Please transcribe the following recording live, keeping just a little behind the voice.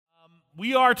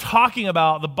We are talking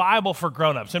about the Bible for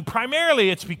grown-ups, and primarily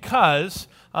it's because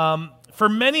for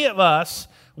many of us,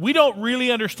 we don't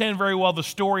really understand very well the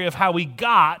story of how we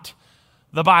got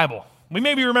the Bible. We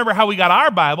maybe remember how we got our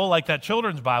Bible, like that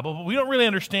children's Bible, but we don't really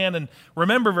understand and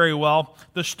remember very well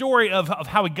the story of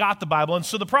how we got the Bible. And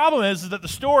so the problem is that the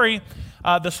story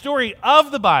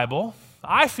of the Bible,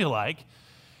 I feel like,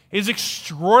 is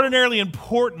extraordinarily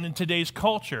important in today's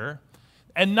culture,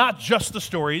 and not just the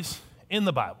stories in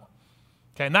the Bible.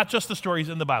 Okay, not just the stories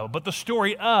in the Bible, but the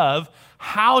story of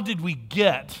how did we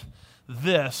get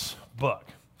this book.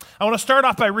 I want to start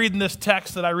off by reading this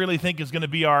text that I really think is going to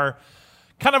be our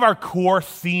core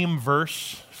theme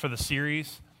verse for the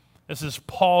series. This is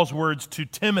Paul's words to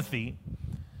Timothy.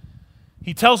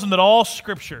 He tells him that all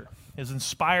Scripture is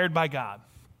inspired by God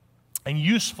and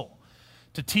useful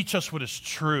to teach us what is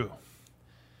true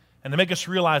and to make us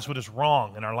realize what is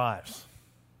wrong in our lives.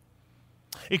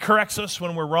 It corrects us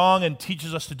when we're wrong and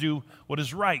teaches us to do what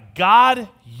is right. God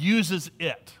uses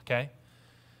it,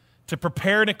 to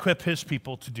prepare and equip His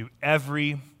people to do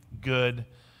every good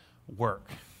work.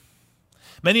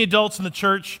 Many adults in the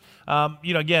church, kind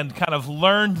of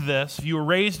learned this. If you were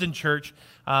raised in church,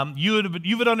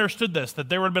 you would understood this, that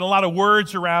there would have been a lot of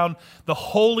words around the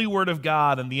holy Word of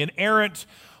God and the inerrant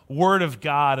Word of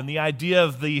God and the idea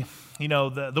of the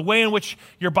way in which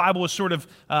your Bible was sort of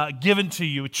given to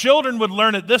you. Children would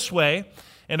learn it this way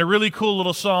in a really cool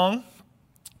little song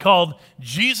called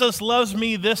 "Jesus Loves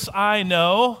Me, This I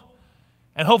Know."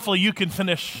 And hopefully you can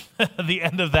finish the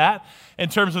end of that in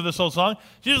terms of this whole song.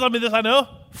 Jesus loves me, this I know,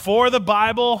 for the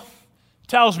Bible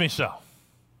tells me so.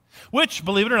 Which,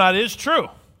 believe it or not, is true.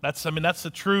 That's a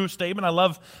true statement.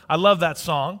 I love that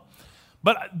song.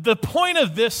 But the point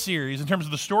of this series, in terms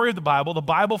of the story of the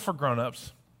Bible for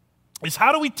grown-ups, is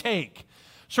how do we take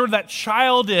sort of that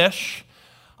childish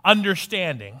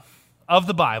understanding of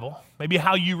the Bible, maybe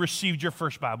how you received your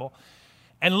first Bible,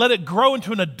 and let it grow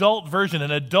into an adult version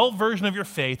of your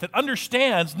faith that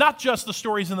understands not just the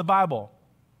stories in the Bible,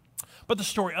 but the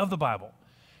story of the Bible,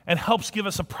 and helps give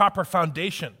us a proper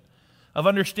foundation of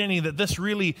understanding that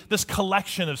this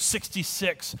collection of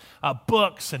 66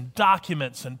 books and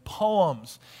documents and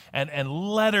poems and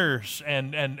letters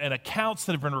and accounts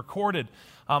that have been recorded,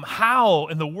 how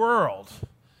in the world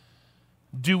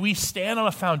do we stand on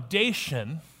a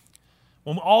foundation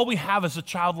when all we have is a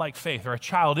childlike faith, or a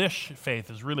childish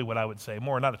faith is really what I would say,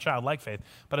 more not a childlike faith,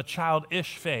 but a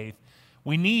childish faith?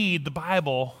 We need the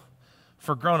Bible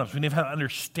for grown-ups. We need to have an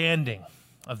understanding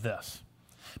of this.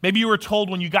 Maybe you were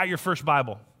told when you got your first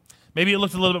Bible, maybe it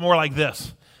looked a little bit more like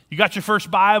this. You got your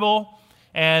first Bible,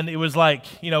 and it was like,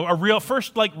 a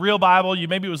real Bible.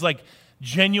 Maybe it was like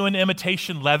genuine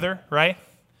imitation leather, right?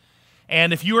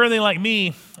 And if you were anything like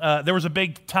me, there was a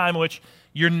big time in which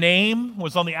your name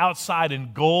was on the outside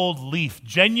in gold leaf,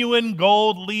 genuine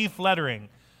gold leaf lettering.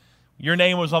 Your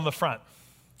name was on the front.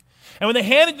 And when they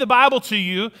handed the Bible to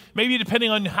you, maybe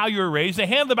depending on how you were raised, they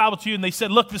handed the Bible to you and they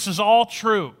said, look, this is all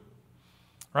true,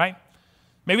 right?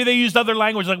 Maybe they used other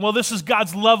language like, well, this is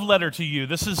God's love letter to you.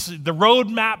 This is the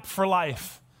roadmap for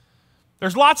life.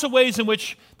 There's lots of ways in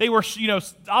which they were,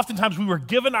 oftentimes we were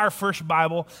given our first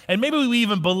Bible, and maybe we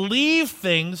even believed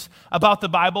things about the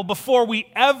Bible before we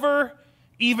ever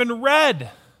even read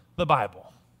the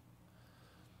Bible.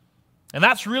 And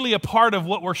that's really a part of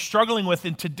what we're struggling with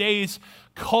in today's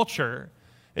culture,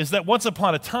 is that once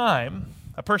upon a time,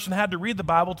 a person had to read the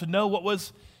Bible to know what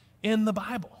was in the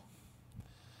Bible.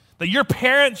 That your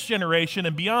parents' generation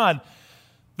and beyond,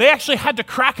 they actually had to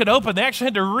crack it open. They actually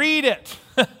had to read it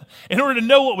in order to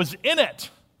know what was in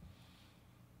it.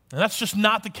 And that's just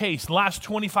not the case. The last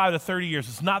 25 to 30 years,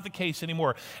 it's not the case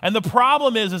anymore. And the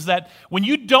problem is that when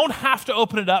you don't have to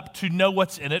open it up to know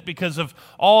what's in it because of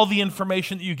all the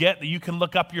information that you get that you can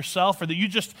look up yourself, or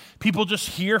that people just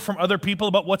hear from other people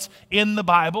about what's in the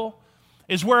Bible,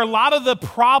 is where a lot of the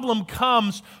problem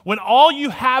comes when all you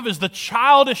have is the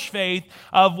childish faith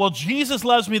of, well, Jesus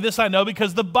loves me, this I know,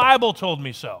 because the Bible told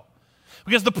me so.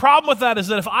 Because the problem with that is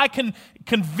that if I can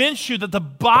convince you that the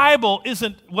Bible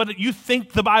isn't what you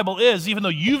think the Bible is, even though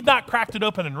you've not cracked it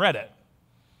open and read it,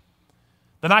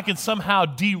 then I can somehow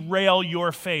derail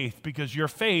your faith because your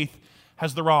faith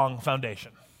has the wrong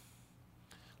foundation.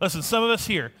 Listen, some of us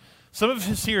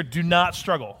here do not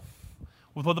struggle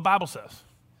with what the Bible says.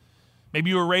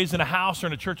 Maybe you were raised in a house or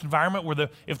in a church environment where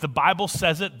if the Bible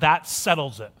says it, that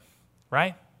settles it,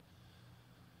 right?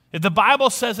 If the Bible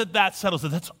says it, that settles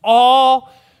it. That's all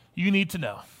you need to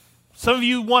know. Some of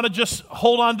you want to just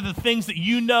hold on to the things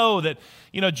that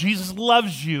that Jesus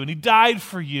loves you and He died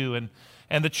for you and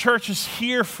the church is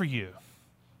here for you.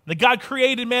 That God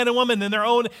created man and woman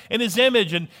in his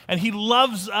image, and he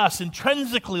loves us,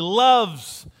 intrinsically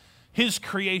loves his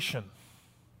creation.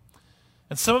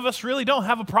 And some of us really don't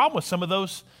have a problem with some of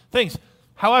those things.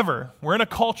 However, we're in a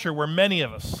culture where many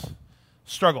of us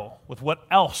struggle with what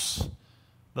else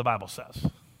the Bible says.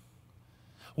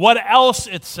 What else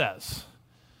it says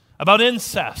about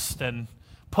incest and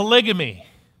polygamy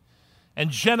and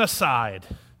genocide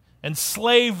and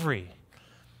slavery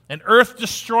and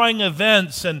earth-destroying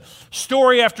events and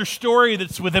story after story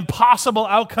that's with impossible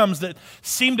outcomes that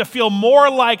seem to feel more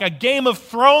like a Game of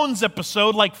Thrones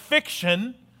episode, like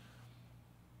fiction,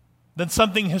 than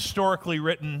something historically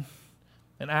written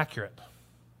and accurate.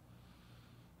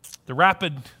 The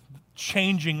rapid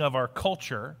changing of our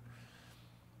culture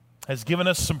has given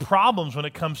us some problems when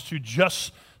it comes to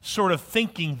just sort of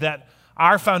thinking that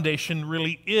our foundation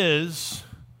really is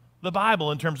the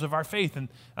Bible in terms of our faith. And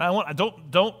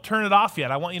don't turn it off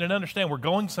yet. I want you to understand we're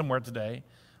going somewhere today,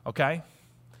 okay?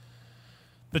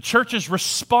 The church's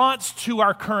response to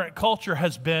our current culture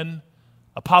has been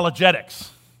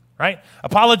apologetics, right?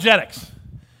 Apologetics.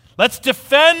 Let's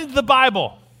defend the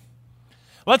Bible.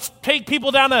 Let's take people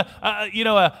down an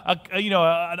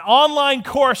online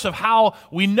course of how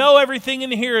we know everything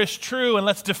in here is true, and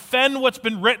let's defend what's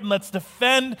been written. Let's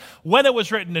defend when it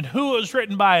was written and who it was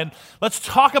written by, and let's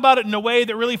talk about it in a way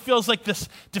that really feels like this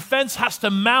defense has to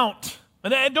mount.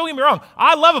 And don't get me wrong,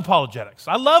 I love apologetics.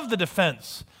 I love the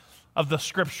defense of the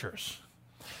Scriptures.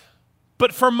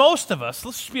 But for most of us,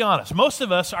 let's just be honest, most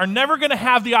of us are never going to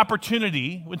have the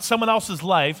opportunity in someone else's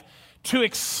life to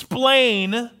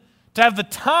have the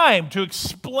time to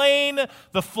explain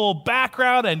the full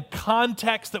background and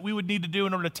context that we would need to do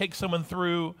in order to take someone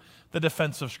through the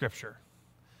defense of Scripture.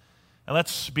 And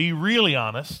let's be really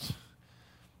honest,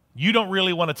 you don't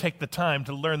really want to take the time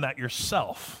to learn that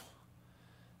yourself,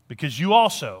 because you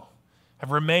also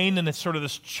have remained in this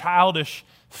childish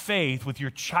faith with your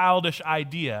childish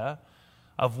idea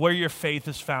of where your faith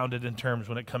is founded in terms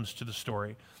when it comes to the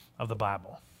story of the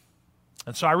Bible.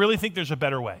 And so I really think there's a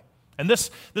better way. And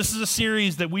this is a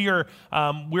series that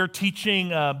we're teaching.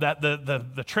 That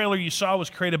the trailer you saw was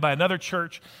created by another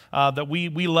church that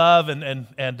we love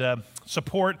and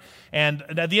support.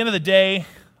 And at the end of the day,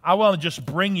 I want to just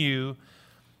bring you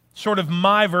sort of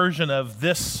my version of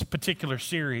this particular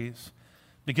series,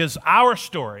 because our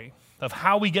story of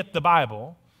how we get the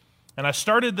Bible, and I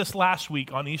started this last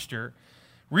week on Easter,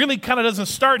 really kind of doesn't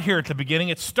start here at the beginning.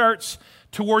 It starts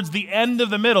towards the end of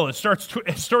the middle. It starts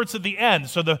at the end.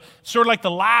 So the sort of like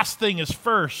the last thing is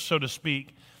first, so to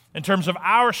speak, in terms of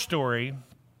our story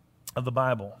of the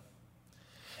Bible.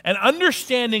 And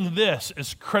understanding this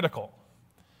is critical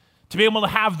to be able to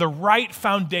have the right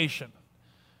foundation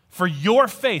for your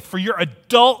faith, for your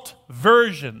adult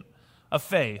version of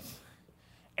faith,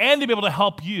 and to be able to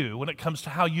help you when it comes to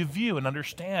how you view and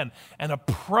understand and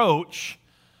approach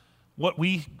what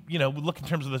we look in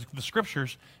terms of the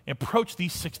Scriptures, and approach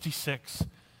these 66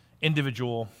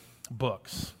 individual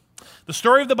books. The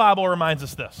story of the Bible reminds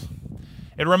us this.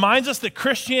 It reminds us that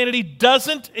Christianity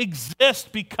doesn't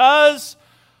exist because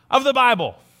of the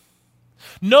Bible.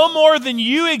 No more than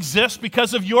you exist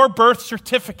because of your birth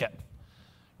certificate,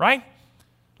 right?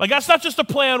 Like, that's not just a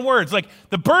play on words. Like,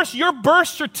 your birth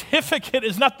certificate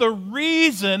is not the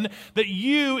reason that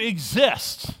you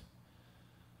exist.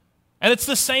 And it's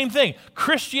the same thing.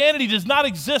 Christianity does not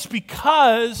exist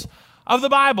because of the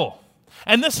Bible.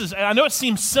 And I know it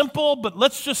seems simple, but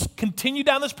let's just continue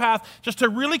down this path just to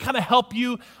really kind of help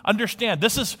you understand.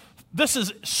 This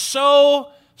is so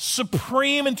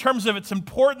supreme in terms of its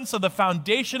importance of the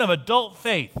foundation of adult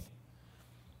faith.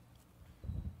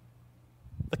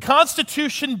 The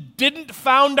Constitution didn't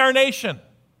found our nation.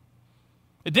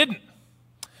 It didn't.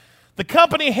 The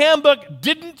company handbook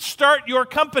didn't start your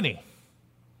company.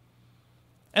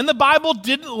 And the Bible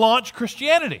didn't launch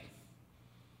Christianity.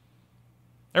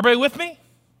 Everybody with me?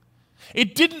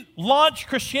 It didn't launch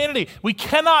Christianity. We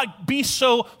cannot be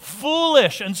so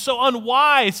foolish and so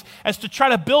unwise as to try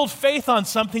to build faith on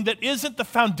something that isn't the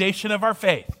foundation of our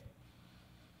faith.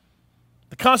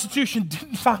 The Constitution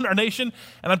didn't found our nation,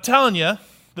 and I'm telling you,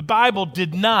 the Bible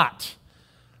did not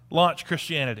launch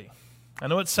Christianity. I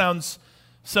know it sounds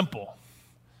simple,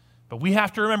 but we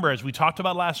have to remember, as we talked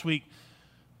about last week,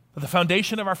 that the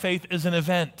foundation of our faith is an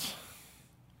event.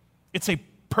 It's a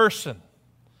person,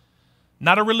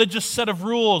 not a religious set of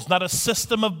rules, not a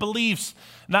system of beliefs.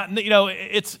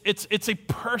 It's a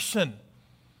person,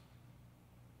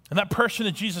 and that person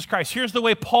is Jesus Christ. Here's the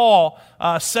way Paul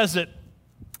says it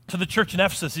to the church in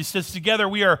Ephesus. He says, "Together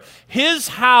we are His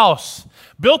house,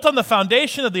 built on the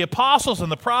foundation of the apostles and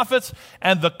the prophets,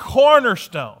 and the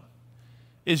cornerstone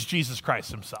is Jesus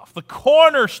Christ himself. The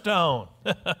cornerstone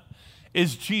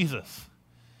is Jesus.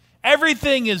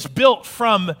 Everything is built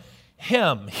from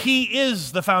him. He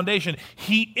is the foundation.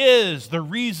 He is the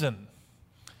reason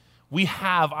we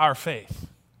have our faith.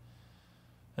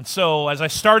 And so as I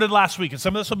started last week, and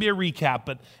some of this will be a recap,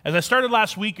 but as I started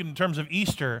last week in terms of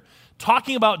Easter,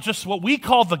 talking about just what we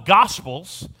call the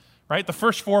Gospels, right, the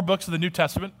first 4 books of the New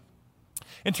Testament,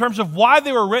 in terms of why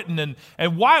they were written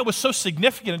and why it was so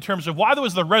significant in terms of why there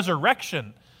was the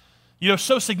resurrection,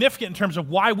 so significant in terms of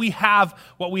why we have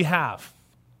what we have.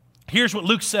 Here's what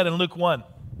Luke said in Luke 1.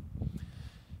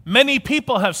 Many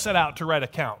people have set out to write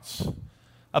accounts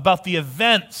about the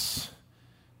events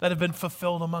that have been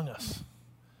fulfilled among us.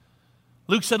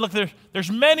 Luke said, look, there's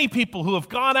many people who have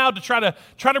gone out to try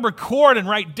to record and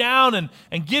write down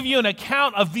and give you an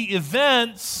account of the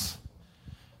events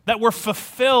that were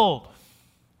fulfilled.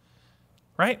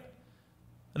 Right?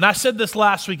 And I said this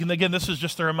last week, and again, this is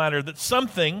just a reminder that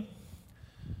something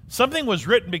was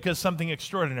written because something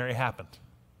extraordinary happened.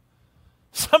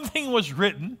 Something was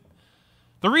written.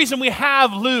 The reason we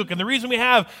have Luke and the reason we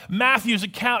have Matthew's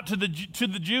account to the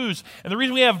Jews and the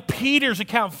reason we have Peter's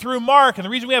account through Mark and the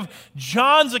reason we have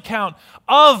John's account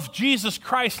of Jesus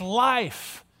Christ's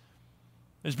life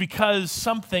is because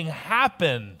something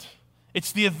happened.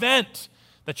 It's the event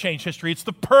that changed history. It's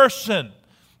the person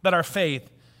that our faith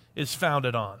is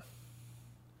founded on.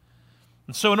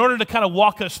 And so in order to kind of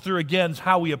walk us through again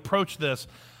how we approach this,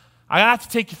 I have to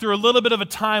take you through a little bit of a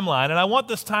timeline, and I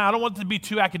don't want it to be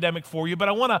too academic for you, but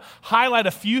I want to highlight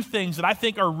a few things that I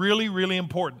think are really, really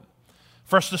important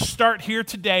for us to start here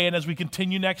today and as we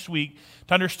continue next week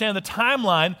to understand the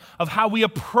timeline of how we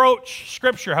approach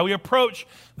Scripture, how we approach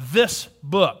this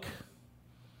book.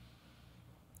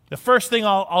 The first thing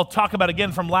I'll talk about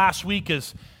again from last week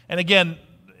is, and again,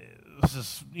 this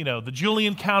is, the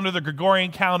Julian calendar, the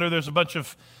Gregorian calendar, there's a bunch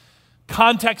of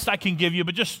context I can give you,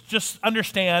 but just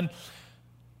understand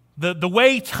the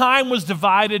way time was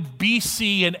divided,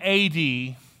 BC and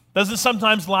AD, doesn't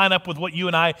sometimes line up with what you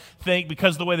and I think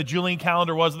because of the way the Julian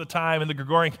calendar was at the time and the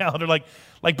Gregorian calendar. Like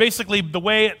basically the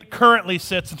way it currently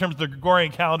sits in terms of the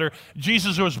Gregorian calendar,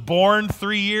 Jesus was born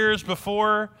 3 years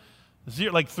before,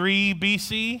 3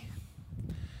 BC.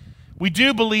 We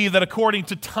do believe that according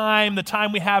to time, the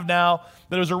time we have now,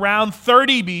 that it was around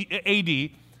 30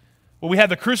 AD, where we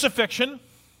had the crucifixion,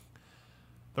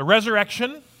 the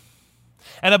resurrection,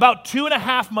 and about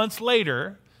 2.5 months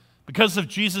later, because of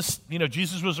Jesus,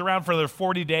 Jesus was around for another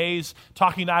 40 days,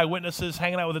 talking to eyewitnesses,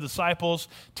 hanging out with the disciples,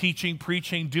 teaching,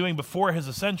 preaching, doing before his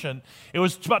ascension. It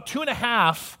was about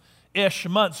 2.5-ish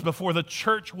months before the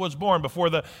church was born, before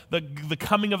the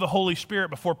coming of the Holy Spirit,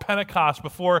 before Pentecost,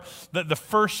 before the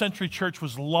first century church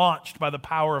was launched by the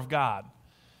power of God.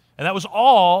 And that was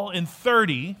all in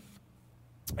 30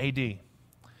 AD.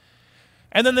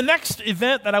 And then the next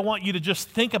event that I want you to just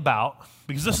think about,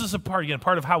 because this is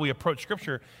part of how we approach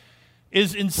Scripture,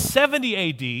 is in 70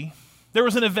 AD, there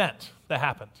was an event that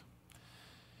happened.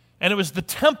 And it was the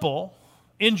temple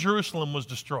in Jerusalem was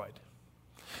destroyed.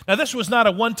 Now, this was not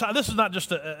a one-time,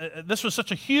 this was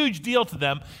such a huge deal to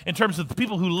them in terms of the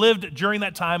people who lived during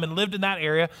that time and lived in that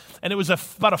area. And it was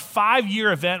about a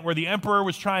 5-year event where the emperor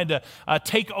was trying to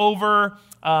take over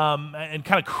and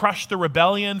kind of crush the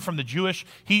rebellion from the Jewish,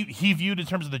 he viewed in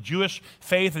terms of the Jewish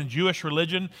faith and Jewish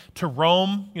religion to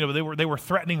Rome. They were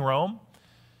threatening Rome.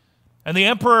 And the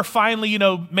emperor finally,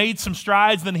 made some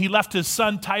strides. Then he left his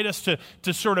son Titus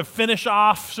to sort of finish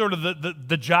off sort of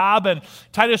the job. And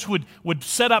Titus would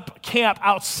set up camp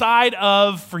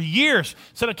for years,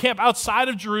 set up camp outside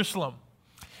of Jerusalem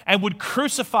and would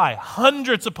crucify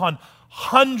hundreds upon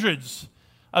hundreds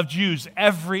of Jews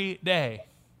every day.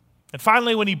 And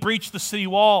finally, when he breached the city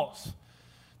walls,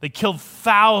 they killed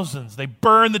thousands. They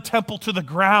burned the temple to the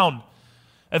ground.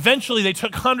 Eventually, they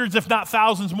took hundreds, if not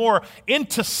thousands more,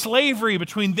 into slavery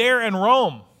between there and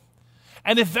Rome.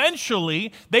 And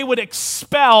eventually, they would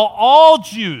expel all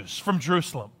Jews from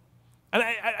Jerusalem. And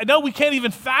I know we can't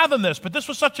even fathom this, but this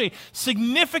was such a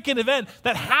significant event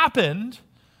that happened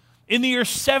in the year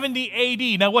 70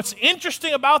 AD. Now, what's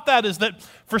interesting about that is that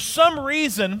for some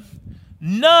reason,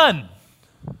 none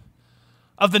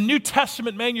of the New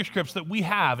Testament manuscripts that we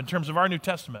have in terms of our New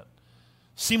Testament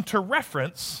seem to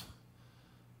reference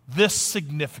this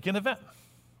significant event.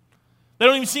 They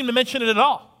don't even seem to mention it at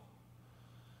all.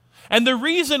 And the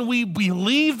reason we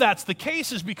believe that's the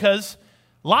case is because,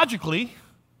 logically,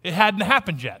 it hadn't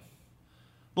happened yet.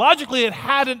 Logically, it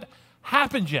hadn't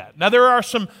happened yet. Now, there are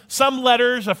some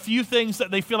letters, a few things that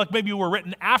they feel like maybe were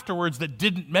written afterwards that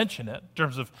didn't mention it in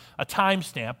terms of a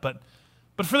timestamp, but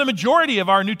for the majority of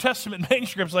our New Testament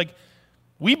manuscripts,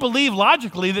 we believe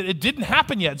logically that it didn't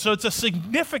happen yet. So it's a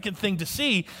significant thing to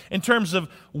see in terms of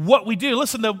what we do.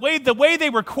 Listen, the way they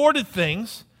recorded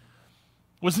things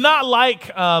was not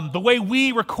like the way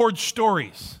we record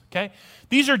stories, okay?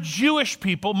 These are Jewish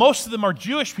people. Most of them are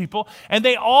Jewish people, and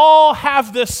they all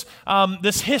have this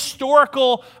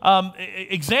historical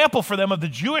example for them of the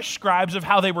Jewish scribes of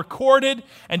how they recorded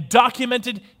and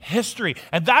documented history,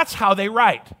 and that's how they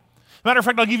write. Matter of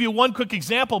fact, I'll give you one quick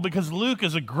example because Luke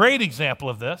is a great example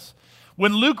of this.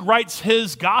 When Luke writes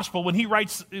his gospel, when he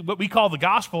writes what we call the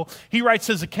gospel, he writes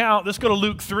his account. Let's go to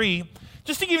Luke 3.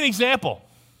 Just to give you an example.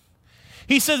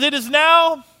 He says, "It is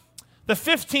now the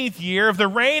 15th year of the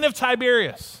reign of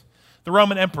Tiberius, the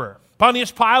Roman emperor.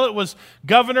 Pontius Pilate was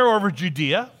governor over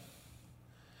Judea.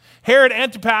 Herod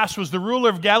Antipas was the ruler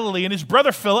of Galilee, and his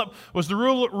brother Philip was the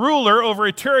ruler over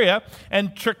Iturea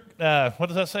and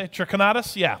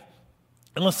Trachonitis? Yeah.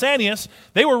 And Lysanias,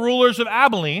 they were rulers of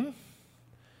Abilene.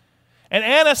 And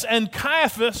Annas and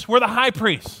Caiaphas were the high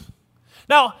priests."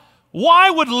 Now, why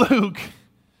would Luke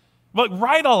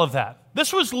write all of that?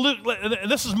 This was Luke,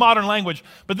 this is modern language,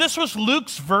 but this was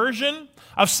Luke's version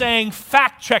of saying,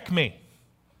 fact check me.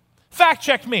 Fact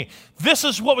check me. This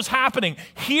is what was happening.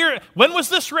 Here, when was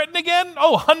this written again?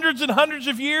 Oh, hundreds and hundreds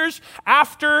of years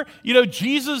after,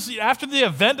 Jesus, after the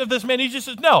event of this man. He just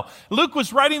says, no. Luke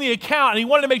was writing the account, and he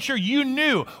wanted to make sure you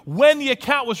knew when the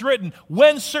account was written,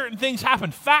 when certain things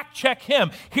happened. Fact check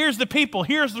him. Here's the people.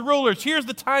 Here's the rulers. Here's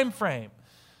the time frame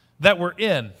that we're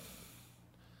in.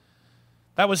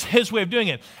 That was his way of doing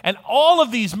it. And all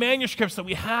of these manuscripts that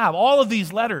we have, all of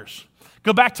these letters,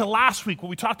 go back to last week, what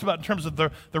we talked about in terms of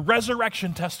the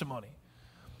resurrection testimony.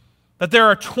 That there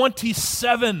are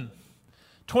 27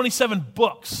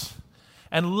 books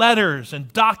and letters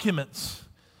and documents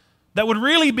that would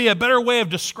really be a better way of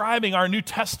describing our New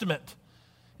Testament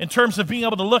in terms of being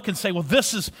able to look and say, well,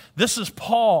 this is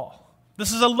Paul.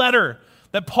 This is a letter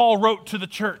that Paul wrote to the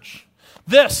church.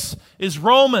 This is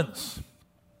Romans,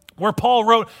 where Paul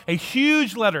wrote a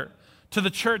huge letter to the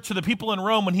church, to the people in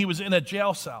Rome when he was in a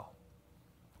jail cell.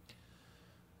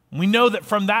 We know that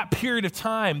from that period of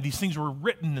time, these things were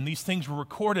written and these things were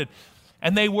recorded,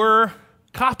 and they were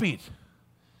copied.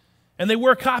 And they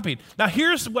were copied. Now,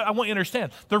 here's what I want you to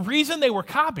understand. The reason they were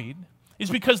copied is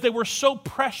because they were so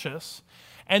precious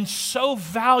and so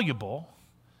valuable,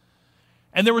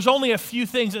 and there was only a few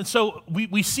things. And so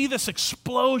we see this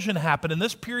explosion happen in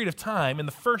this period of time in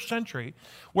the first century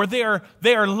where they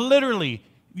are literally,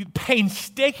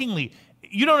 painstakingly,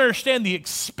 you don't understand the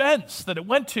expense that it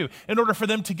went to in order for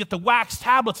them to get the wax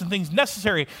tablets and things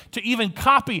necessary to even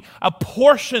copy a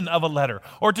portion of a letter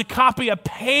or to copy a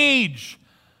page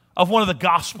of one of the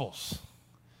Gospels.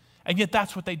 And yet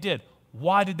that's what they did.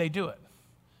 Why did they do it?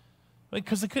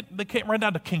 Because they can't run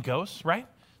down to Kinko's, right?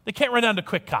 They can't run down to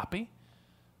Quick Copy.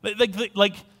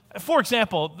 Like, for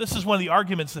example, this is one of the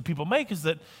arguments that people make is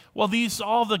that, well,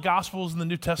 all the Gospels in the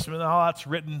New Testament, all that's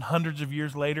written hundreds of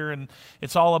years later, and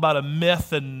it's all about a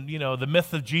myth and, the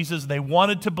myth of Jesus, and they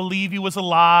wanted to believe he was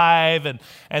alive, and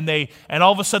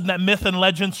all of a sudden that myth and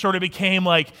legend sort of became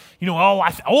like,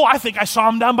 I think I saw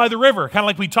him down by the river, kind of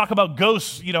like we talk about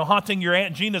ghosts, haunting your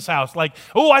Aunt Gina's house, like,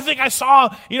 I think I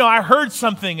saw, I heard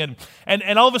something, and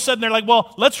all of a sudden they're like,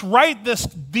 well, let's write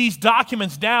these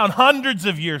documents down hundreds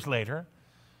of years later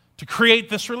to create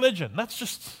this religion.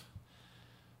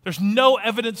 There's no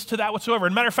evidence to that whatsoever.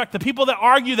 As a matter of fact, the people that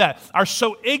argue that are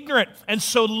so ignorant and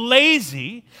so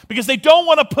lazy because they don't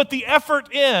want to put the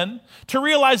effort in to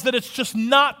realize that it's just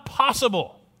not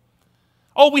possible.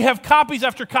 Oh, we have copies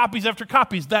after copies after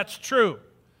copies. That's true.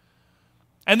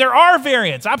 And there are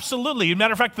variants, absolutely. As a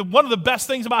matter of fact, one of the best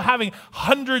things about having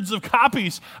hundreds of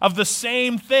copies of the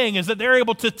same thing is that they're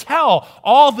able to tell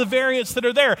all the variants that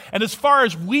are there. And as far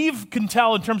as we can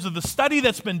tell in terms of the study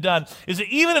that's been done, is that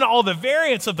even in all the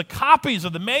variants of the copies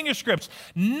of the manuscripts,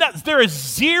 there is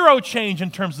zero change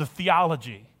in terms of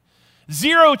theology.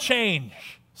 Zero change.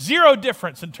 Zero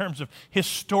difference in terms of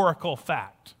historical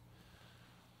fact.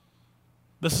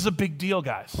 This is a big deal,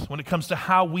 guys, when it comes to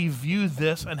how we view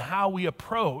this and how we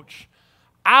approach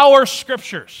our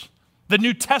scriptures, the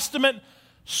New Testament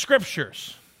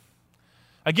scriptures.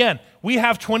 Again, we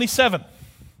have 27,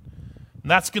 and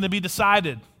that's going to be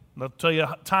decided. I'll tell you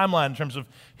a timeline in terms of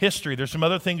history. There's some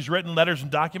other things written, letters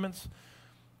and documents.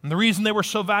 And the reason they were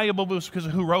so valuable was because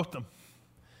of who wrote them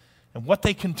and what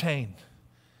they contained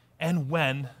and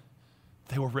when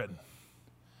they were written.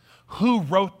 Who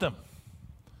wrote them?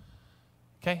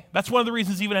 Okay, that's one of the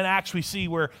reasons even in Acts we see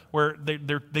where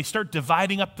they start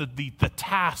dividing up the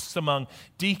tasks among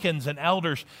deacons and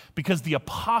elders because the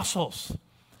apostles,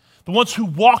 the ones who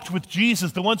walked with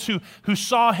Jesus, the ones who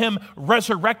saw him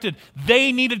resurrected,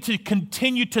 they needed to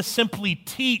continue to simply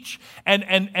teach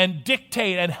and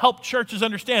dictate and help churches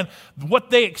understand what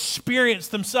they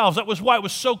experienced themselves. That was why it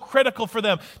was so critical for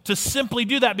them to simply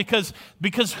do that,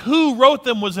 because who wrote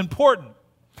them was important.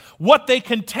 What they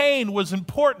contained was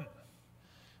important.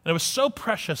 And it was so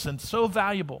precious and so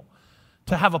valuable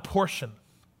to have a portion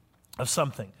of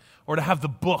something, or to have the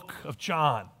book of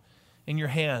John in your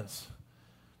hands,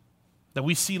 that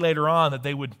we see later on that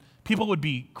people would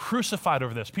be crucified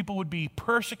over this. People would be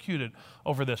persecuted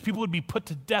over this. People would be put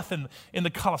to death in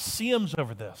the Colosseums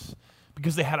over this,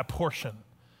 because they had a portion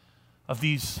of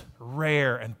these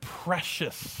rare and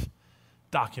precious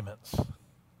documents.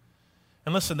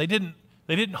 And listen, they didn't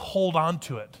hold on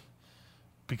to it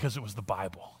because it was the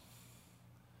Bible.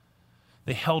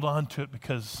 They held on to it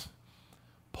because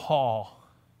Paul,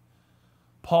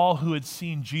 who had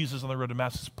seen Jesus on the road to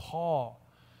Damascus, Paul,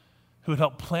 who had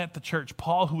helped plant the church,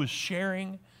 Paul, who was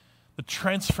sharing the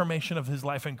transformation of his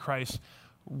life in Christ,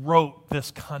 wrote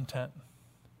this content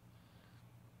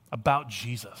about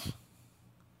Jesus.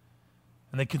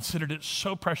 And they considered it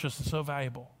so precious and so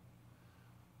valuable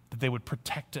that they would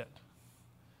protect it,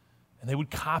 and they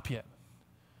would copy it,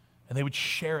 and they would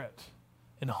share it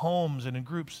in homes and in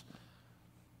groups.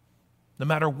 No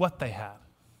matter what they had,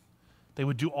 they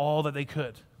would do all that they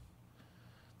could.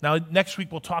 Now, next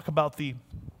week we'll talk about the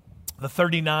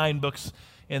 39 books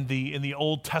in the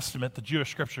Old Testament, the Jewish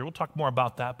scripture. We'll talk more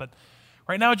about that, but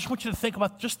right now I just want you to think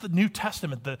about just the New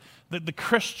Testament, the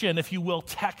Christian, if you will,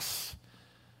 texts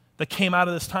that came out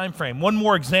of this time frame. One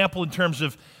more example in terms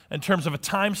of a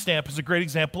timestamp is a great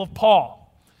example of Paul.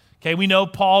 Okay, we know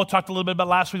Paul, talked a little bit about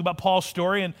last week about Paul's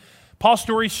story, and Paul's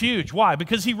story is huge. Why?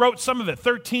 Because he wrote some of it.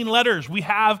 13 letters we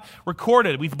have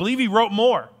recorded. We believe he wrote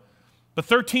more, but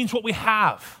 13 is what we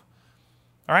have.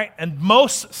 All right? And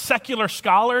most secular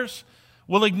scholars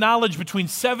will acknowledge between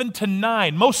 7 to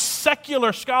 9. Most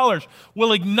secular scholars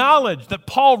will acknowledge that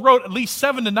Paul wrote at least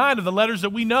 7 to 9 of the letters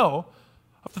that we know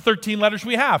of the 13 letters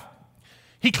we have.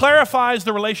 He clarifies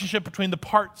the relationship between the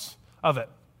parts of it.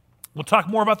 We'll talk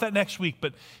more about that next week,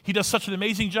 but he does such an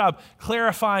amazing job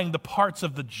clarifying the parts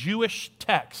of the Jewish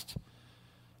text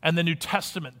and the New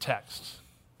Testament text.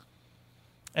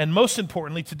 And most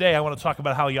importantly, today I want to talk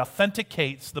about how he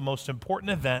authenticates the most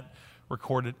important event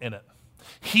recorded in it.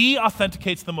 He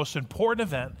authenticates the most important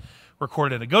event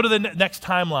recorded in it. Go to the next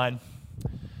timeline.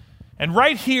 And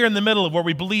right here in the middle of where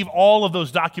we believe all of those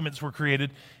documents were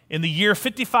created, in the year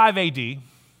 55 AD,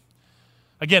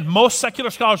 again, most secular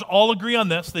scholars all agree on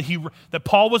this, that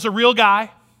Paul was a real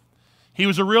guy. He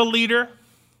was a real leader.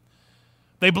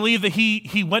 They believe that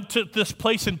he went to this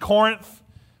place in Corinth,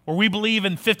 where we believe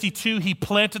in 52 he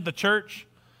planted the church.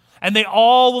 And they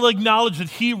all will acknowledge that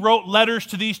he wrote letters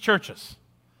to these churches.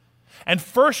 And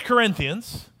 1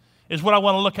 Corinthians is what I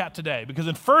want to look at today, because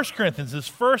in 1 Corinthians, his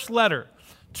first letter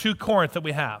to Corinth that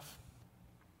we have,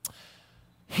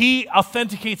 he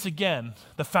authenticates again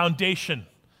the foundation.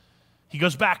 He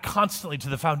goes back constantly to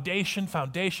the foundation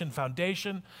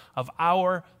of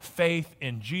our faith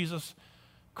in Jesus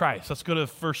Christ. Let's go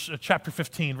to chapter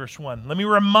 15, verse 1. Let me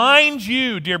remind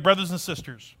you, dear brothers and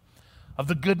sisters, of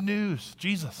the good news,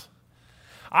 Jesus.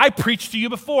 I preached to you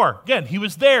before. Again, he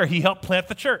was there. He helped plant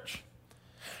the church.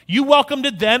 You welcomed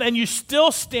it then, and you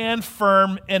still stand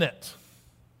firm in it.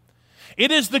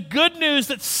 It is the good news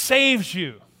that saves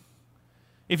you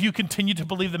if you continue to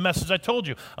believe the message I told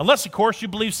you. Unless, of course, you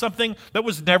believe something that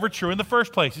was never true in the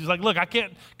first place. He's like, look, I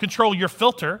can't control your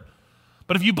filter,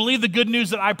 but if you believe the good news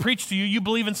that I preached to you, you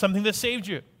believe in something that saved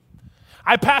you.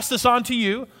 I passed this on to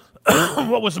you,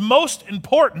 what was most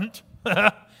important,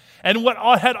 and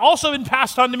what had also been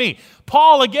passed on to me.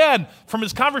 Paul, again, from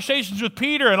his conversations with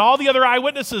Peter and all the other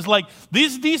eyewitnesses, like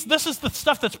this is the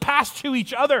stuff that's passed to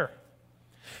each other.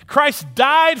 Christ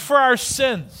died for our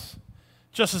sins,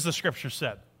 just as the scripture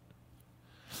said.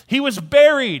 He was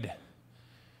buried,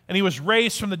 and he was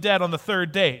raised from the dead on the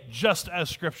third day, just as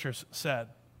scriptures said.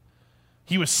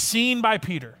 He was seen by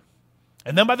Peter,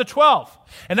 and then by the 12.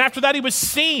 And after that, he was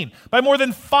seen by more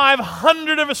than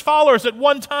 500 of his followers at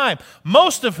one time,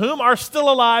 most of whom are still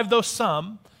alive, though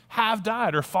some have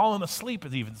died or fallen asleep,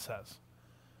 it even says.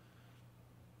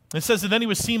 It says that then he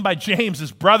was seen by James,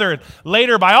 his brother, and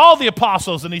later by all the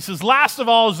apostles. And he says, last of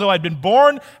all, as though I'd been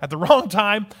born at the wrong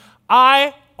time,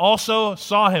 I also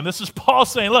saw him. This is Paul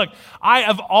saying, look, I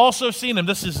have also seen him.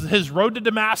 This is his road to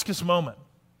Damascus moment.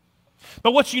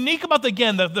 But what's unique about,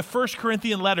 the 1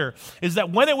 Corinthian letter is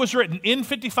that when it was written in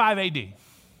 55 AD,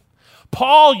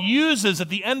 Paul uses at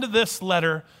the end of this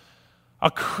letter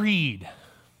a creed.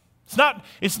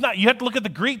 It's not, you have to look at the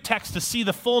Greek text to see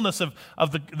the fullness of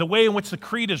the way in which the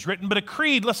creed is written. But a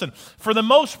creed, listen, for the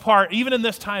most part, even in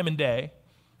this time and day,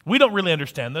 we don't really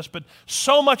understand this, but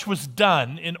so much was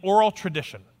done in oral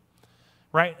tradition,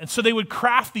 right? And so they would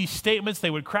craft these statements,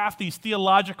 they would craft these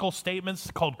theological statements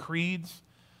called creeds,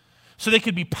 so they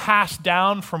could be passed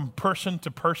down from person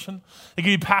to person. They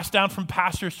could be passed down from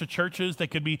pastors to churches. They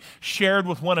could be shared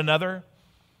with one another.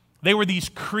 They were these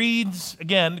creeds,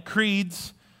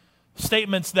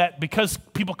 statements that because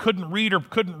people couldn't read or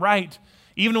couldn't write,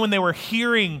 even when they were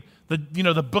hearing the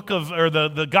book of, or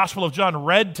the Gospel of John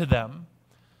read to them,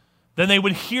 then they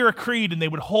would hear a creed and they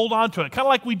would hold on to it. Kind of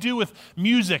like we do with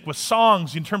music, with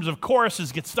songs, in terms of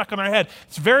choruses get stuck in our head.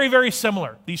 It's very, very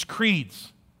similar, these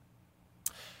creeds.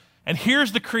 And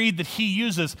here's the creed that he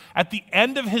uses at the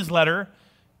end of his letter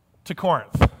to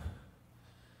Corinth.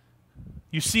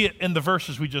 You see it in the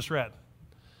verses we just read.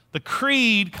 The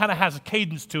creed kind of has a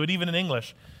cadence to it, even in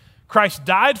English. Christ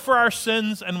died for our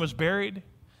sins and was buried.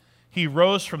 He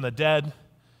rose from the dead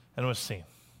and was seen.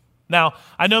 Now,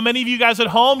 I know many of you guys at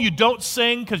home, you don't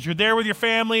sing because you're there with your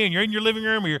family and you're in your living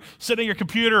room or you're sitting at your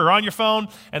computer or on your phone.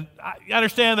 And I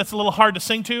understand that's a little hard to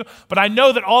sing to, but I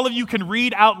know that all of you can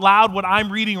read out loud what I'm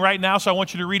reading right now, so I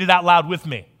want you to read it out loud with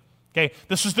me. Okay,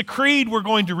 this is the creed we're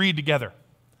going to read together.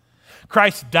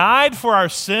 Christ died for our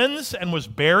sins and was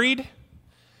buried.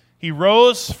 He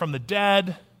rose from the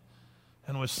dead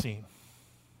and was seen.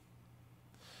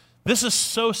 This is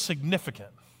so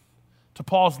significant to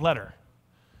Paul's letter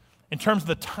in terms of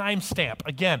the time stamp.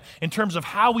 Again, in terms of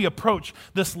how we approach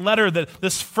this letter,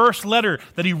 this first letter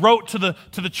that he wrote to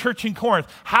the church in Corinth.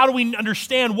 How do we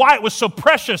understand why it was so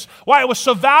precious, why it was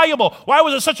so valuable, why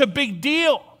was it such a big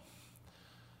deal?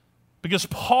 Because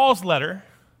Paul's letter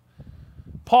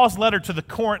to the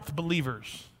Corinth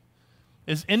believers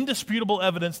is indisputable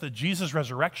evidence that Jesus'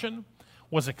 resurrection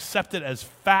was accepted as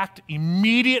fact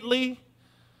immediately,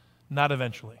 not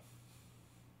eventually.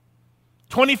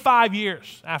 25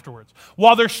 years afterwards,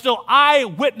 while there's still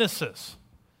eyewitnesses.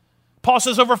 Paul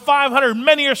says over 500,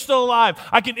 many are still alive.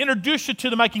 I can introduce you to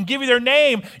them. I can give you their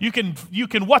name. You can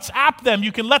WhatsApp them.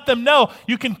 You can let them know.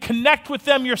 You can connect with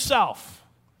them yourself.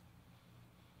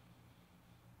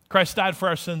 Christ died for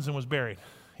our sins and was buried.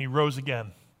 He rose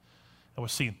again and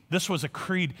was seen. This was a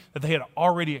creed that they had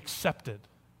already accepted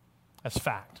as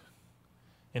fact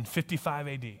in 55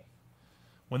 AD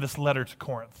when this letter to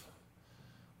Corinth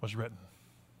was written.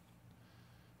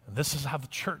 And this is how the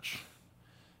church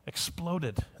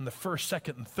exploded in the first,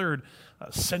 second, and third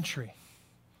century.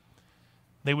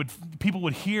 People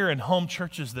would hear in home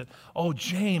churches that, oh,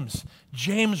 James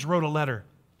wrote a letter.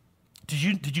 Did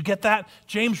you get that?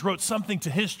 James wrote something to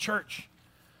his church,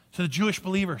 to the Jewish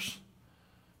believers.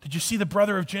 Did you see the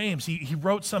brother of James? He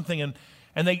wrote something, and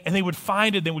they would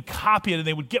find it, they would copy it, and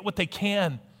they would get what they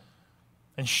can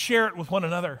and share it with one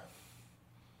another.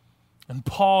 And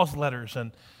Paul's letters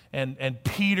and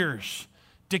Peter's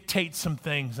dictate some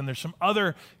things, and there's some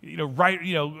other,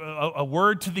 a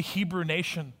word to the Hebrew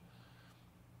nation.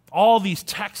 All these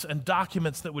texts and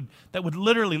documents that would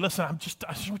literally, listen, I just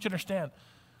want you to understand,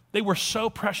 they were so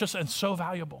precious and so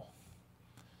valuable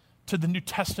to the New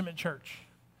Testament church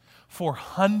for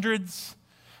hundreds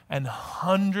and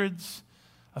hundreds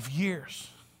of years.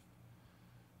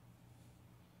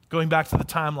 Going back to the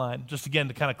timeline, just again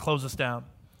to kind of close us down.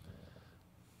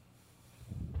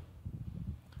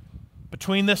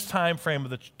 Between this time frame of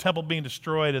the temple being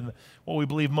destroyed and what we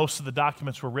believe most of the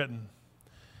documents were written,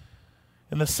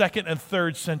 in the 2nd and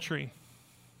 3rd century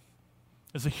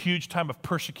is a huge time of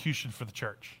persecution for the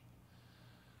church.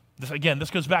 This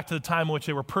goes back to the time in which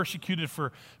they were persecuted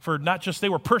for not just, they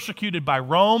were persecuted by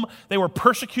Rome, they were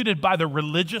persecuted by the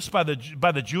religious, by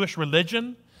the Jewish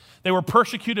religion. They were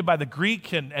persecuted by the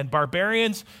Greek and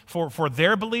barbarians for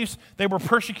their beliefs. They were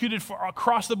persecuted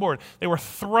across the board. They were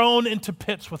thrown into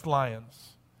pits with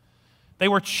lions. They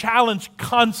were challenged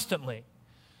constantly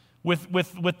with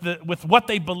what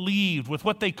they believed, with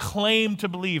what they claimed to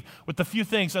believe, with the few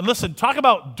things. And listen, talk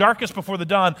about darkest before the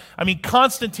dawn. I mean,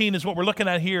 Constantine is what we're looking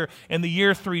at here in the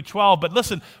year 312. But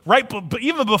listen,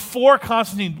 even before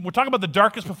Constantine, we're talking about the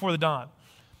darkest before the dawn.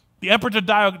 The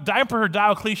Emperor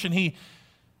Diocletian,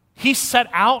 he set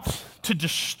out to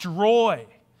destroy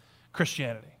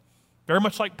Christianity, very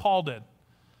much like Paul did.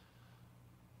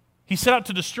 He set out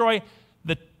to destroy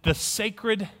the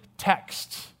sacred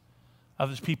texts of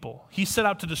his people. He set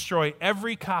out to destroy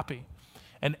every copy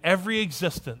and every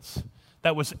existence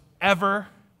that was ever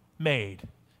made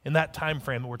in that time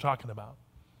frame that we're talking about.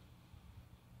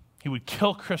 He would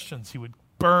kill Christians. He would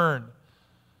burn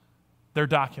their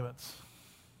documents.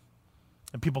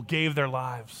 And people gave their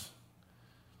lives.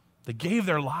 They gave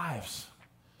their lives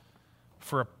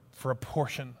for a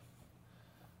portion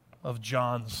of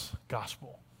John's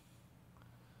gospel.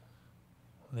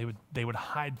 They would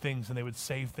hide things, and they would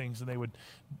save things, and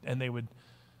they would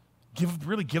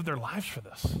give their lives for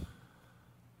this.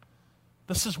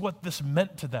 This is what this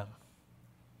meant to them.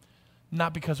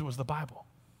 Not because it was the Bible.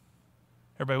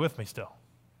 Everybody with me still?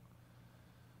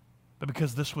 But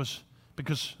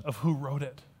because of who wrote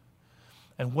it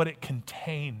and what it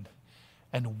contained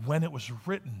and when it was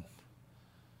written,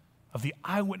 of the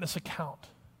eyewitness account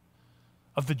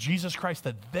of the Jesus Christ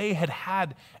that they had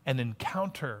had an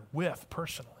encounter with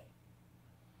personally.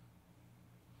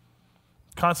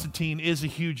 Constantine is a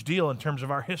huge deal in terms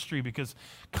of our history because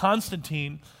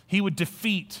Constantine, he would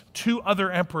defeat 2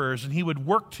 other emperors, and he would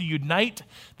work to unite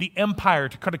the empire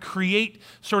to kind of create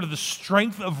sort of the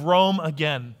strength of Rome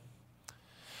again.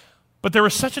 But there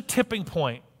was such a tipping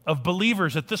point of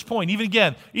believers at this point,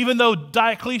 even though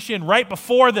Diocletian right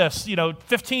before this,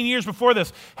 15 years before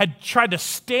this, had tried to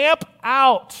stamp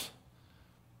out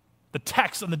the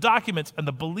texts and the documents and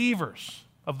the believers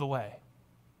of the way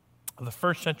of the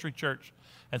first century church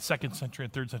and second century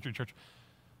and third century church.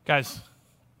 Guys,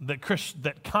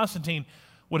 that Constantine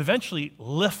would eventually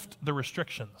lift the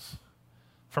restrictions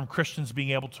from Christians being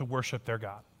able to worship their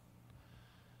God.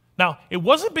 Now, it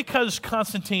wasn't because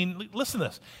Constantine, listen to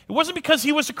this, it wasn't because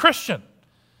he was a Christian.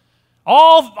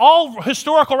 All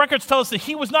historical records tell us that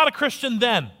he was not a Christian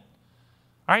then.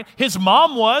 All right? His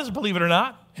mom was, believe it or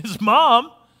not, his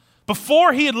mom,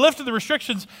 before he had lifted the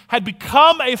restrictions, had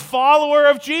become a follower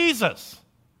of Jesus.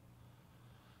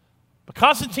 But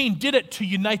Constantine did it to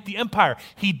unite the empire.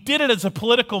 He did it as a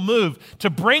political move to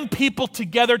bring people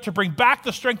together, to bring back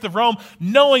the strength of Rome,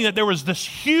 knowing that there was this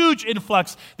huge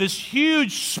influx, this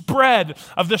huge spread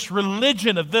of this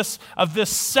religion, of this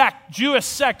sect, Jewish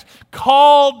sect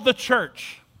called the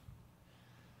church.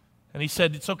 And he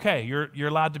said, it's okay, you're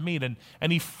allowed to meet.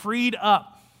 And he freed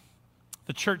up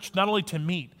the church not only to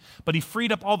meet, but he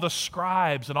freed up all the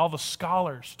scribes and all the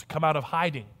scholars to come out of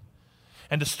hiding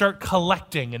and to start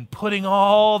collecting and putting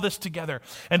all this together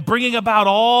and bringing about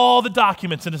all the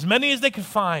documents and as many as they could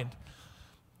find,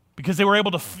 because they were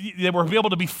able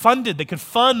to be funded. They could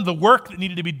fund the work that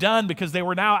needed to be done because they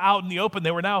were now out in the open.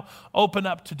 They were now open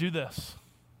up to do this.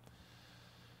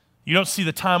 You don't see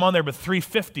the time on there, but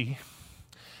 350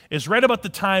 is right about the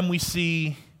time we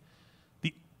see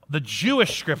the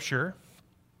Jewish scripture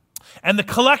and the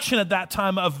collection at that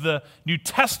time of the New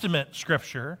Testament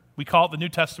scripture. We call it the New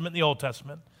Testament and the Old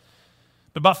Testament.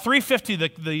 But about 350,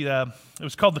 it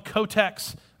was called the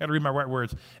Codex. I got to read my right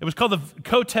words. It was called the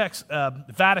Codex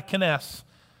Vaticanus.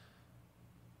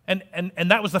 And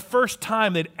that was the first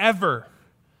time they'd ever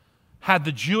had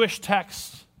the Jewish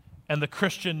text and the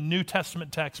Christian New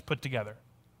Testament text put together.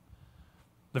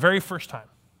 The very first time.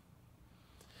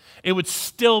 It would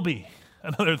still be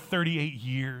another 38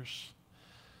 years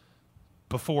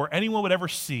before anyone would ever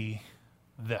see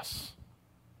this.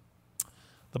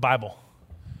 The Bible,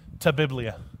 Ta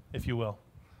Biblia, if you will.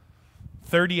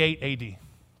 38 AD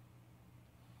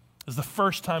is the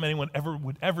first time anyone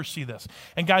would ever see this.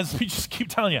 And guys, we just keep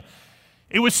telling you,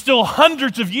 it was still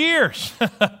hundreds of years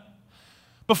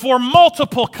before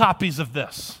multiple copies of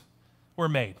this were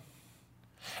made.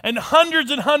 And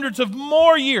hundreds of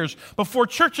more years before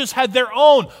churches had their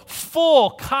own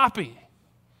full copy.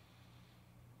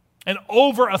 And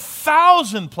over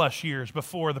 1,000+ years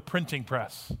before the printing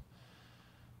press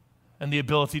and the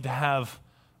ability to have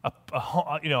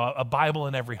a Bible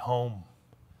in every home.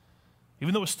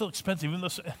 Even though it was still expensive, even though,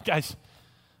 guys,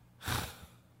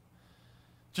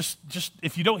 just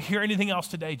if you don't hear anything else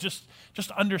today, just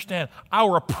understand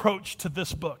our approach to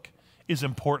this book is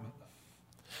important.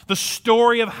 The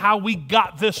story of how we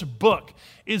got this book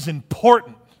is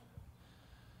important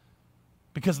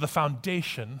because of the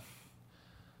foundation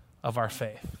of our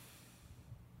faith.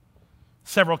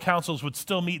 Several councils would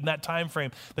still meet in that time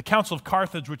frame. The Council of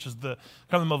Carthage, which is the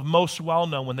kind of the most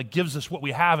well-known one that gives us what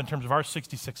we have in terms of our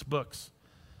 66 books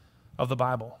of the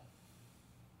Bible.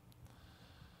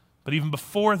 But even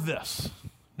before this,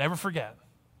 never forget,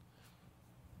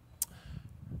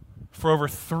 for over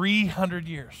 300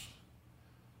 years,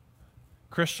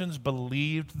 Christians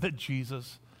believed that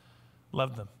Jesus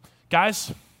loved them.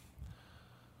 Guys,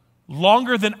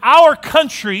 longer than our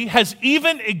country has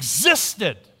even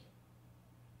existed,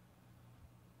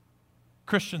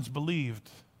 Christians believed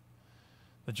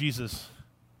that Jesus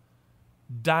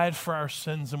died for our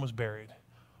sins and was buried,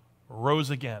 rose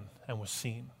again and was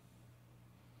seen.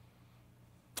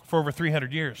 For over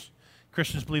 300 years,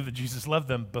 Christians believed that Jesus loved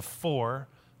them before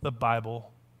the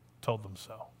Bible told them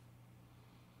so.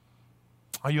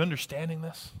 Are you understanding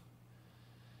this?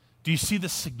 Do you see the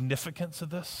significance of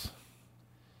this?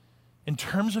 In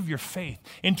terms of your faith,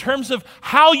 in terms of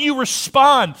how you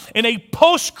respond in a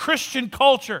post-Christian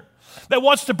culture that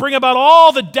wants to bring about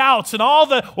all the doubts and all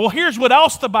the, well, here's what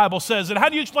else the Bible says, and how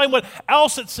do you explain what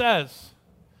else it says?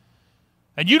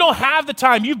 And you don't have the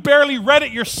time, you've barely read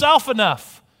it yourself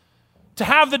enough to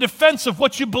have the defense of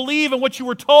what you believe and what you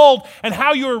were told and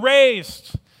how you were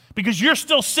raised. Because you're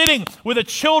still sitting with a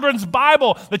children's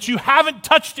Bible that you haven't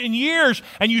touched in years,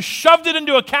 and you shoved it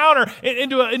into a counter,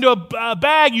 into a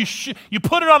bag, you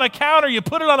put it on a counter, you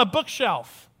put it on a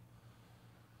bookshelf.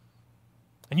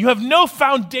 And you have no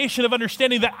foundation of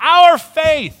understanding that our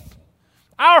faith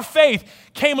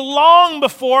came long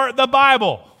before the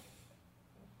Bible.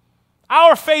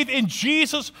 Our faith in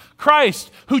Jesus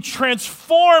Christ, who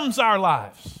transforms our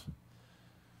lives,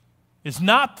 is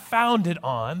not founded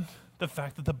on the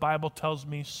fact that the Bible tells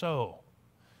me so.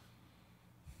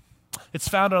 It's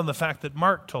founded on the fact that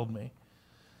Mark told me,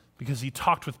 because he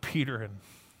talked with Peter, and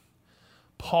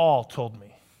Paul told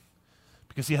me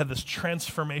because he had this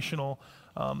transformational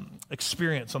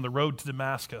experience on the road to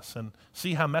Damascus. And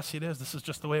see how messy it is? This is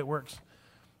just the way it works.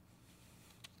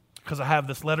 Because I have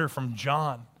this letter from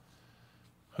John,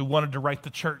 who wanted to write the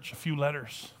church a few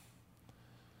letters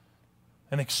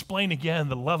and explain again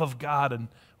the love of God and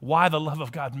why the love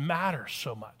of God matters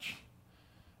so much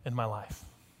in my life.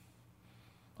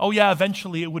 Oh yeah,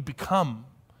 eventually it would become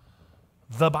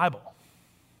the Bible.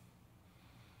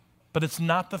 But it's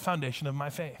not the foundation of my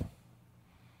faith.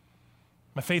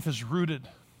 My faith is rooted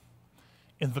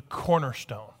in the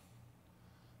cornerstone,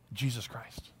 Jesus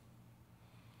Christ.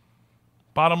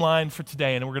 Bottom line for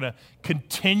today, and we're going to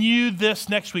continue this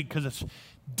next week because it's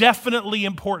definitely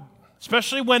important.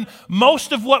 Especially when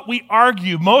most of what we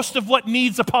argue, most of what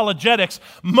needs apologetics,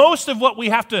 most of what we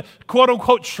have to, quote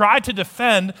unquote, try to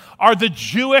defend are the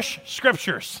Jewish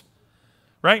scriptures,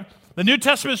 right? The New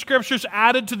Testament scriptures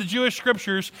added to the Jewish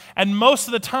scriptures, and most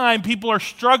of the time people are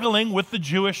struggling with the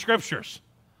Jewish scriptures.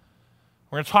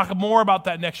 We're going to talk more about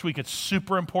that next week. It's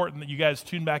super important that you guys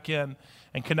tune back in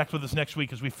and connect with us next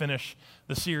week as we finish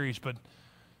the series. But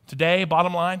today,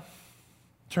 bottom line,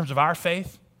 in terms of our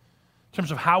faith, in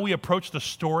terms of how we approach the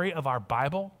story of our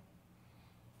Bible,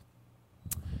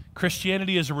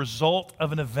 Christianity is a result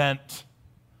of an event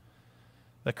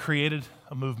that created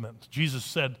a movement. Jesus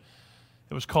said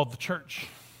it was called the church.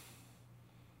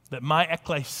 That my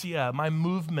ecclesia, my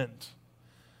movement,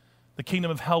 the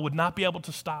kingdom of hell would not be able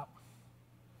to stop.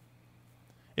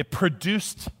 It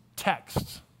produced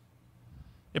texts.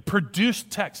 It produced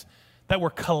texts that were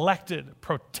collected,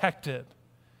 protected,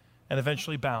 and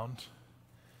eventually bound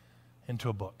into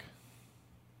a book.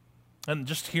 And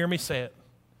just hear me say it.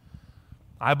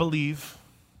 I believe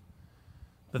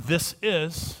that this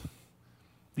is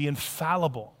the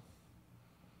infallible,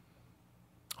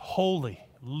 holy,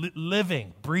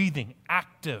 living, breathing,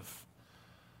 active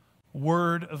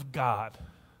Word of God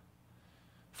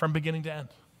from beginning to end.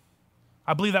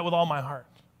 I believe that with all my heart.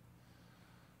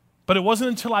 But it wasn't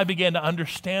until I began to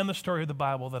understand the story of the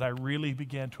Bible that I really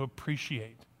began to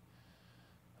appreciate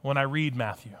when I read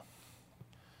Matthew.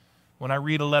 When I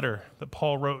read a letter that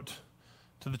Paul wrote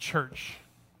to the church,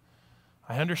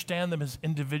 I understand them as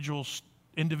individual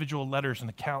letters and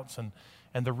accounts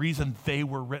and the reason they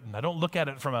were written. I don't look at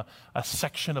it from a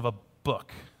section of a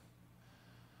book.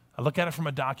 I look at it from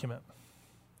a document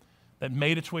that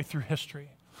made its way through history,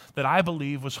 that I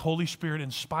believe was Holy Spirit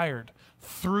inspired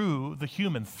through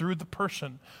the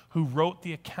person who wrote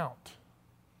the account.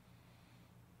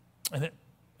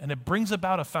 And it brings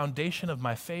about a foundation of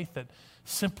my faith that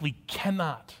simply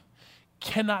cannot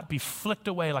be flicked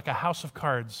away like a house of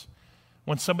cards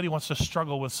when somebody wants to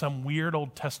struggle with some weird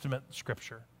Old Testament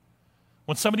scripture.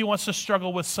 When somebody wants to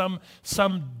struggle with some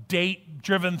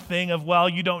date-driven thing of, well,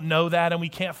 you don't know that and we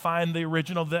can't find the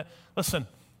original. Listen,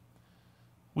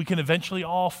 we can eventually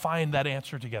all find that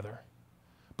answer together.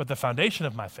 But the foundation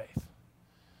of my faith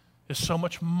is so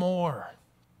much more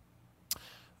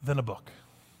than a book.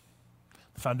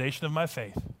 The foundation of my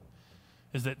faith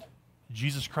is that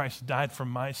Jesus Christ died for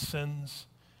my sins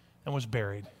and was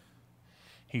buried.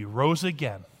 He rose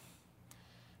again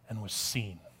and was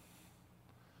seen.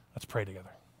 Let's pray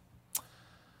together.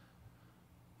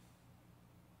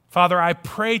 Father, I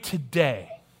pray today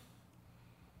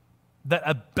that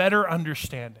a better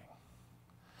understanding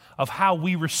of how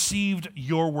we received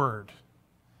your word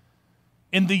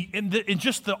in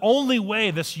just the only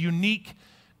way, this unique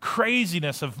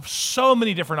craziness of so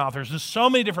many different authors and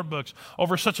so many different books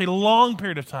over such a long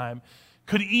period of time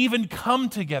could even come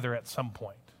together at some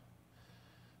point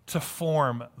to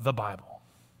form the Bible.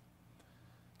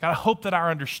 God, I hope that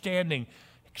our understanding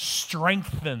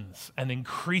strengthens and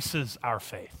increases our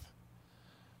faith.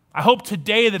 I hope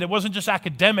today that it wasn't just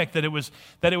academic, that it was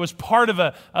part of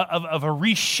a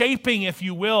reshaping, if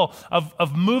you will,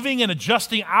 of moving and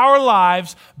adjusting our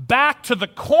lives back to the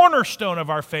cornerstone of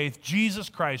our faith, Jesus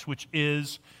Christ, which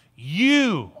is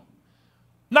you.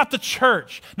 Not the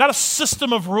church, not a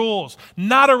system of rules,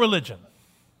 not a religion,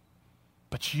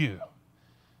 but you,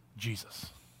 Jesus.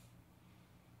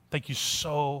 Thank you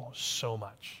so, so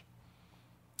much.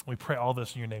 We pray all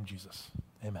this in your name, Jesus.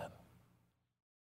 Amen.